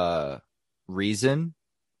reason,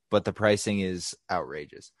 but the pricing is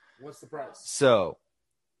outrageous. What's the price? So,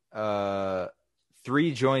 3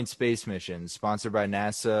 joint space missions sponsored by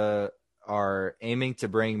NASA are aiming to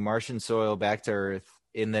bring Martian soil back to Earth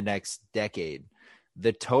in the next decade.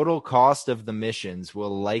 The total cost of the missions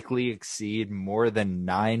will likely exceed more than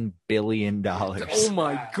 $9 billion. Oh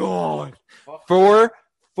my god. For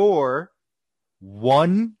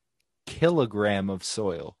 1 kilogram of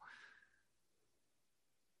soil.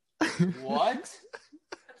 What?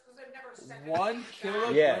 1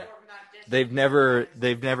 kilogram? Yeah. They've never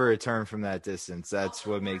returned from that distance. That's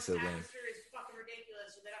what makes it lame.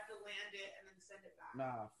 Nah,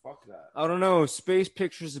 fuck that. I don't know. Space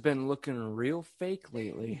pictures have been looking real fake lately.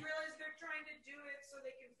 You realize they're trying to do it so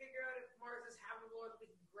they can figure out if Mars is habitable or if we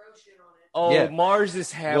can grow shit on it. Oh, Yeah. Mars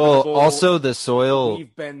is habitable. Well, also the soil.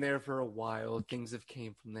 We've been there for a while. Things have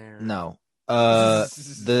came from there. No. I'm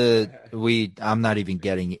not even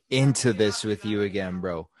getting into this with you again,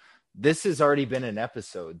 bro. This has already been an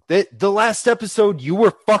episode. The last episode you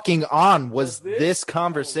were fucking on was this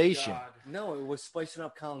conversation. Oh, No, it was spicing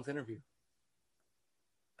up Colin's interview.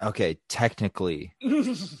 Okay, technically.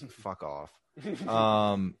 Fuck off.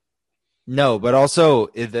 No, but also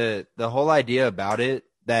the whole idea about it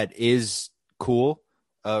that is cool,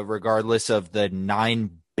 regardless of the $9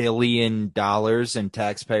 billion in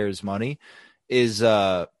taxpayers' money, is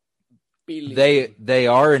they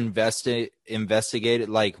are investigated,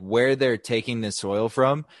 like where they're taking this oil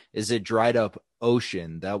from is a dried up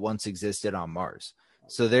ocean that once existed on Mars.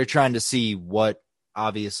 So they're trying to see what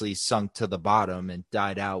obviously sunk to the bottom and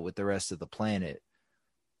died out with the rest of the planet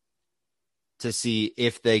to see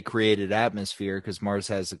if they created atmosphere, because Mars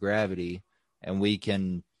has the gravity and we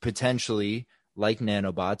can potentially, like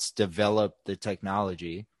nanobots, develop the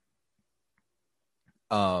technology.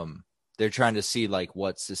 They're trying to see like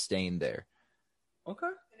what sustained there. Okay.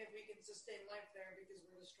 And if we can sustain life there because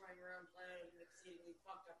we're destroying our own planet at an exceedingly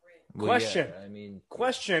fucked up rate. Well, Question. yeah, I mean,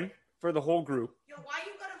 Question for the whole group. Yo, why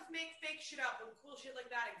you gotta make fake shit up when cool shit like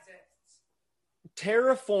that exists?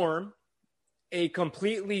 Terraform a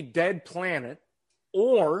completely dead planet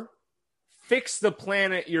or fix the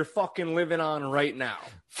planet you're fucking living on right now.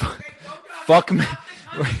 Okay, go Fuck to me. half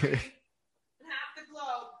the country and half the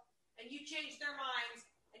globe, and you change their minds,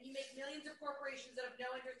 and you make millions of corporations that have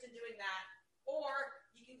no interest in doing that, or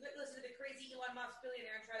you can listen to the crazy Elon Musk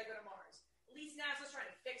billionaire and try to go to Mars. At least NASA's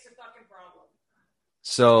trying to fix a fucking problem.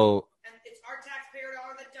 So And it's our taxpayer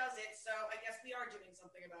dollar that does it, so I guess we are doing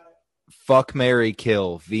something about it. fuck, marry,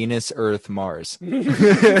 kill, Venus, Earth, Mars.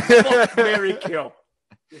 Fuck, marry, kill.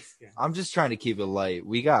 I'm just trying to keep it light.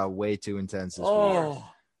 We got way too intense this week. Oh,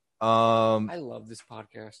 I I love this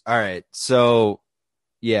podcast. All right. So,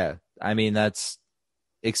 yeah, I mean, that's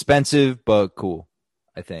expensive, but cool,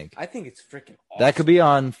 I think. I think it's freaking awesome. That could be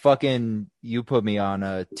on fucking, you put me on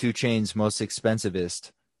 2 Chainz most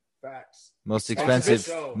expensivest. Facts. Most Expensive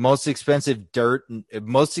expensive, show. most expensive dirt,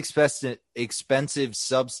 most expensive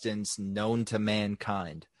substance known to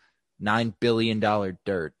mankind. $9 billion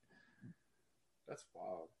dirt. That's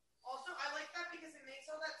wild. Also, I like that because it makes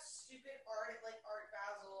all that stupid art, like Art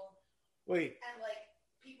Basel, Wait, and like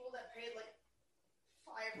people that paid like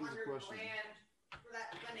Here's a $500 question. grand for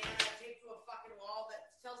that banana taped to a fucking wall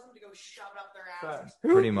go shove it up their ass. Facts.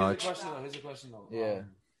 Pretty Here's a much. Here's a question though. Yeah.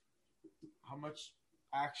 How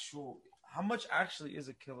much actually is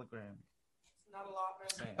a kilogram? It's not a lot, man.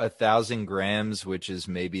 Saying. 1,000 grams, which is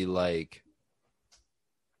maybe like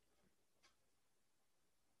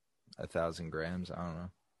 1,000 grams. I don't know.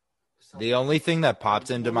 The only thing that popped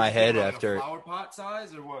into my head Like after, a flower pot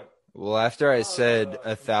size or what? well, after I said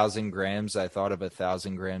 1,000 grams, I thought of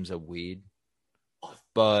 1,000 grams of weed.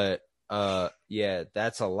 But yeah,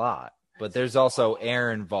 that's a lot. But there's also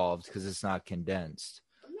air involved because it's not condensed.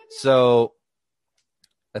 So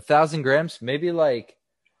 1,000 grams, maybe like,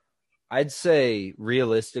 I'd say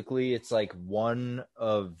realistically, it's like one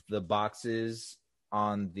of the boxes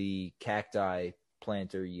on the cacti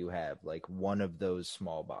planter you have, like one of those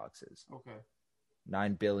small boxes. Okay.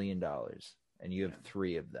 $9 billion. And you have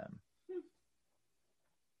 3 of them.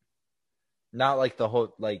 Not like the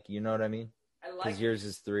whole, like, you know what I mean? I Because yours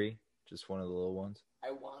is 3, just one of the little ones.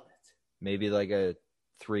 I want it. Maybe like a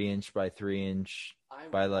 3-inch by 3-inch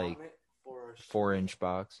by like 4-inch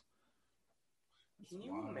box. Can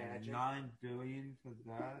you imagine? 9 billion for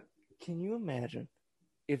that? Can you imagine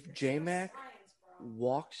if J-Mac Science, bro.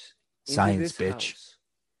 walks into Science, this bitch. house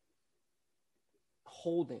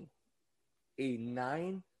holding a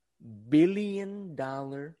 $9 billion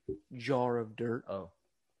jar of dirt? Oh,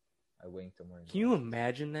 I winked him. Can you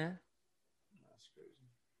imagine that? That's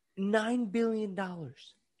crazy. $9 billion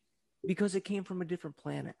because it came from a different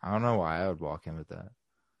planet. I don't know why I would walk in with that.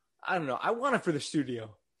 I don't know. I want it for the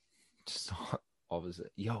studio. Just all of a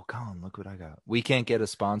sudden, yo, Colin, look what I got. We can't get a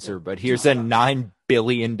sponsor, but here's a $9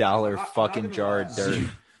 billion fucking gonna jar lie. of dirt.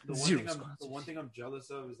 The one thing I'm jealous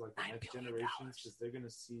of is like the $9 next billion. generations because they're gonna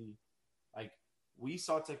see, like, we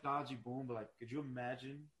saw technology boom, but like, could you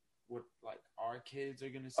imagine what like our kids are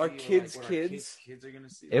gonna see? Our or, like, kids' what kids? kids are gonna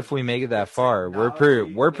see? If Like, we make it that the far, we're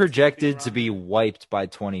technology we're that's gonna be projected to around be there. wiped by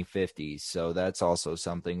 2050. So that's also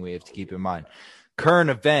something we have to keep in mind. Current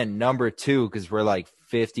event number 2, because we're like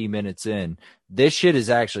 50 minutes in. This shit is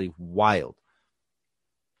actually wild.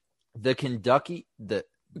 The Kentucky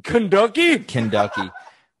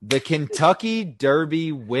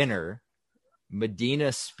Derby winner,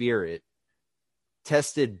 Medina Spirit,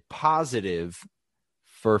 tested positive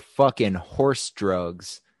for fucking horse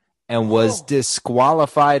drugs and was Oh.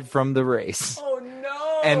 disqualified from the race. Oh,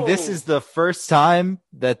 no. And this is the first time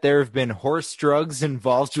that there have been horse drugs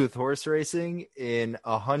involved with horse racing in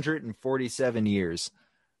 147 years.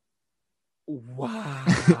 Wow. What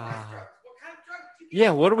kind of drug did you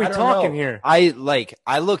Yeah, what are we I don't talking know. here?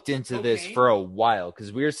 I looked into this Okay. for a while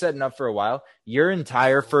because we were setting up for a while. Your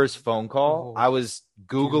entire first phone call, Oh, I was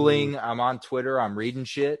Googling, I'm on Twitter, I'm reading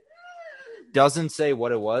shit. Doesn't say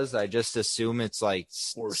what it was. I just assume it's like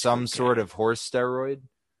Horse some cocaine. sort of horse steroid.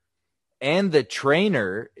 And the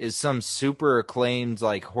trainer is some super acclaimed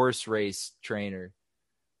like horse race trainer.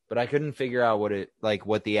 But I couldn't figure out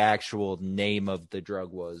what the actual name of the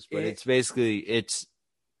drug was. But it's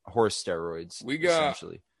horse steroids. We got-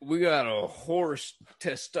 essentially. We got a horse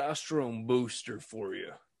testosterone booster for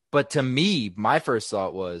you. But to me, my first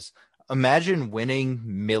thought was, imagine winning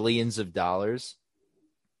millions of dollars,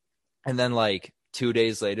 and then like 2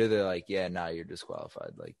 days later, they're like, "Yeah, now you're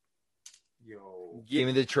disqualified. Like, Yo, give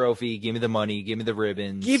me the trophy, give me the money, give me the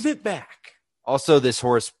ribbons. Give it back. Also, this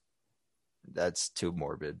horse, that's too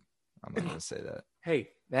morbid. I'm not gonna say that. Hey,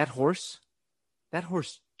 that horse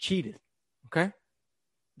cheated. Okay?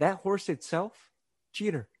 That horse itself,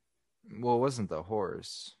 cheater. Well, it wasn't the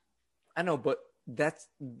horse. I know, but that's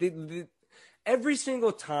every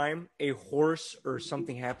single time a horse or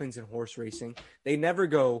something happens in horse racing, they never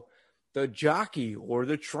go the jockey or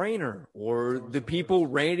the trainer or the people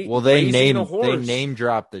raising Well, they raising the horse. name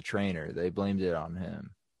dropped the trainer. They blamed it on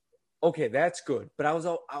him. Okay, that's good. But I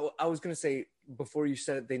was gonna say before you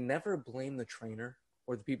said it, they never blame the trainer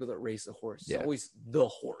or the people that raise the horse. It's Yeah. always the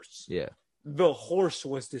horse. Yeah, The horse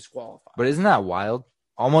was disqualified. but isn't that wild?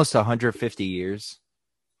 Almost 150 years,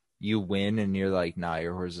 you win, and you're like, "Nah,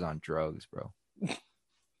 your horse is on drugs, bro."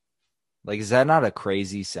 Like, is that not a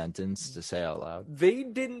crazy sentence to say out loud? They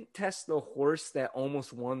didn't test the horse that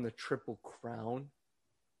almost won the Triple Crown,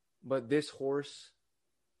 but this horse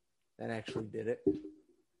that actually did it.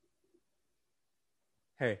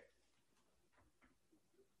 Hey.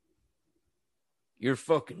 You're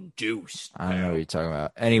fucking deuced. I don't know what you're talking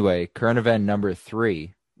about. Anyway, current event number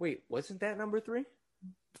 3, Wait, wasn't that number 3?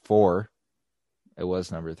 4. It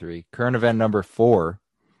was number 3. Current event number 4.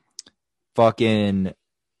 Fucking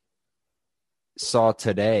saw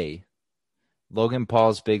today Logan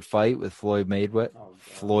Paul's big fight with Floyd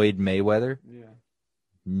Mayweather. yeah.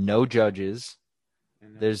 No judges.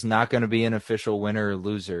 And There's not going to be an official winner or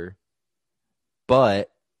loser.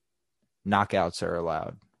 But knockouts are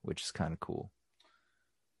allowed, which is kind of cool.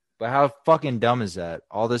 But how fucking dumb is that?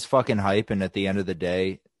 All this fucking hype, and at the end of the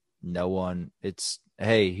day, no one. It's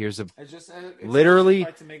hey, here's a It's literally, a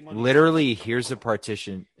fight to make money. literally here's a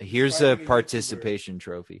partition. Here's a fighting a participation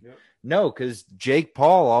trophy. Yep. No, because Jake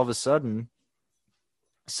Paul all of a sudden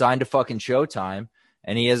signed to fucking Showtime,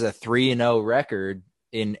 and he has a 3-0 record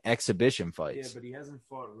in exhibition Yeah, fights. but he hasn't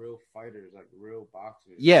fought real fighters, like real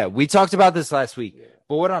boxers. Yeah, we talked about this last week. Yeah.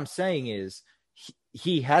 But what I'm saying is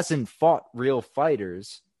he hasn't fought real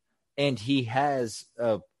fighters, and he has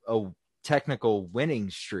a technical winning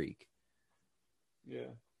streak. Yeah.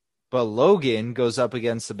 But Logan goes up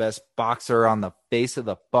against the best boxer on the face of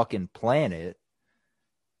the fucking planet,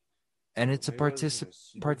 and it's a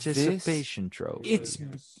participation trophy. It's-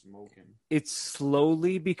 smoking. It's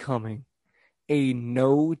slowly becoming a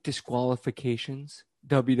no disqualifications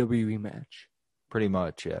WWE match. Pretty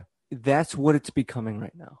much, yeah. That's what it's becoming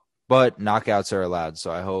right now. But knockouts are allowed,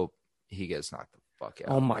 so I hope he gets knocked the fuck out.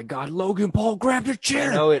 Oh my God, Logan Paul grabbed a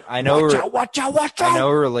chair. I know it. I know. Watch out, watch out, watch out. I know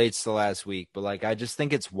it relates to last week, but like, I just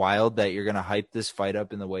think it's wild that you're gonna hype this fight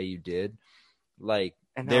up in the way you did. Like,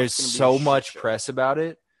 And now there's it's gonna be a so shit much show. press about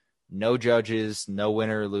it. No judges, no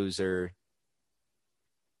winner or loser.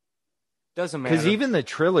 Doesn't matter. Because even the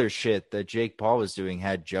Triller shit that Jake Paul was doing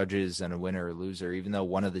had judges and a winner or loser, even though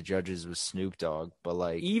one of the judges was Snoop Dogg. But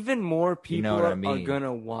like, even more people You know what I are mean.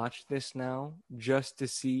 gonna watch this now just to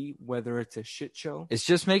see whether it's a shit show it's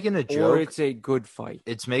just making a or joke. it's a good fight.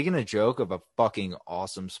 It's making a joke of a fucking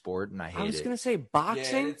awesome sport, and I I hate was it. gonna say Yeah,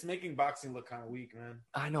 boxing. it's making boxing look kind of weak, man.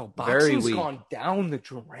 I know Very boxing's weak. gone down the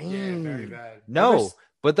drain. Yeah, very bad. No,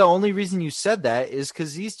 but the only reason you said that is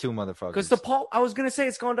because these two motherfuckers. Because the Paul, I was gonna say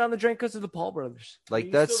it's gone down the drain because of the Paul brothers. like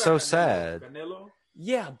You that's still so got sad. Canelo.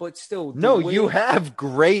 Yeah, but still, the No, way- you have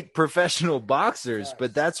great professional boxers, Yes.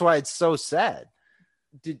 but that's why it's so sad.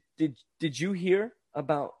 Did you hear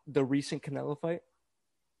about the recent Canelo fight?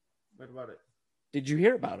 What about it? Did you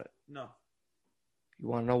hear about it? No. You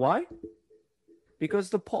want to know why?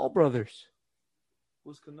 Because the Paul brothers.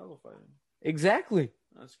 Who's Canelo fighting? Exactly.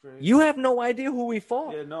 That's crazy. You have no idea who we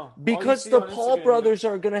fought Yeah, no. All you because see the on Paul Instagram, brothers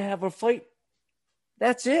are gonna have a fight.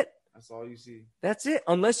 That's it. That's all you see. That's it.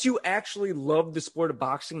 Unless you actually love the sport of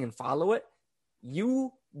boxing and follow it,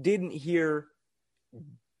 you didn't hear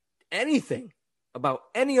anything about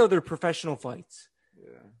any other professional fights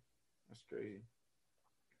Yeah, that's crazy.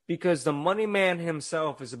 because the money man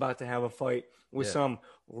himself is about to have a fight with Yeah. some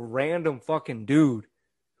random fucking dude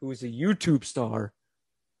who is a YouTube star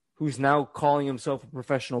who's now calling himself a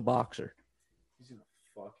professional boxer. He's gonna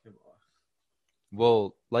fuck him up.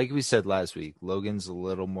 Well, like we said last week, Logan's a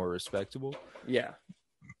little more respectable. Yeah.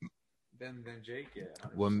 Then Jake, yeah.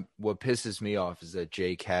 100%. What pisses me off is that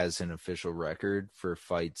Jake has an official record for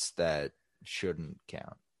fights that shouldn't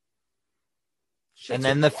count. And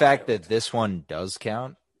then the fact that this one does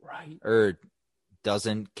count right. or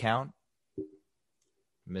doesn't count,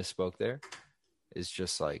 misspoke there, is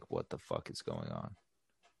just like, what the fuck is going on?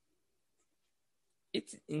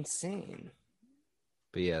 It's insane.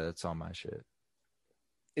 But yeah, that's all my shit.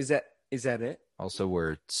 Is that it? Also,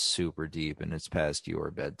 we're super deep and it's past your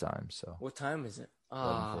bedtime, so What time is it?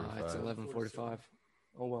 11:45. It's 11:45.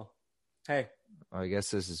 Oh well. Hey, I guess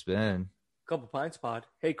this has been couple pints pod.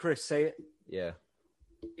 Hey Chris, say it. yeah.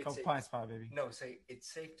 Couple pints, pie, baby. No, say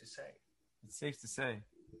it's safe to say. It's safe to say.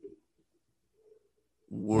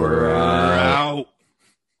 We're out.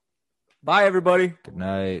 Bye everybody. Good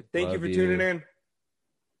night. Thank you Love for tuning in.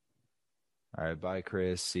 All right, bye,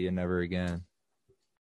 Chris. See you never again.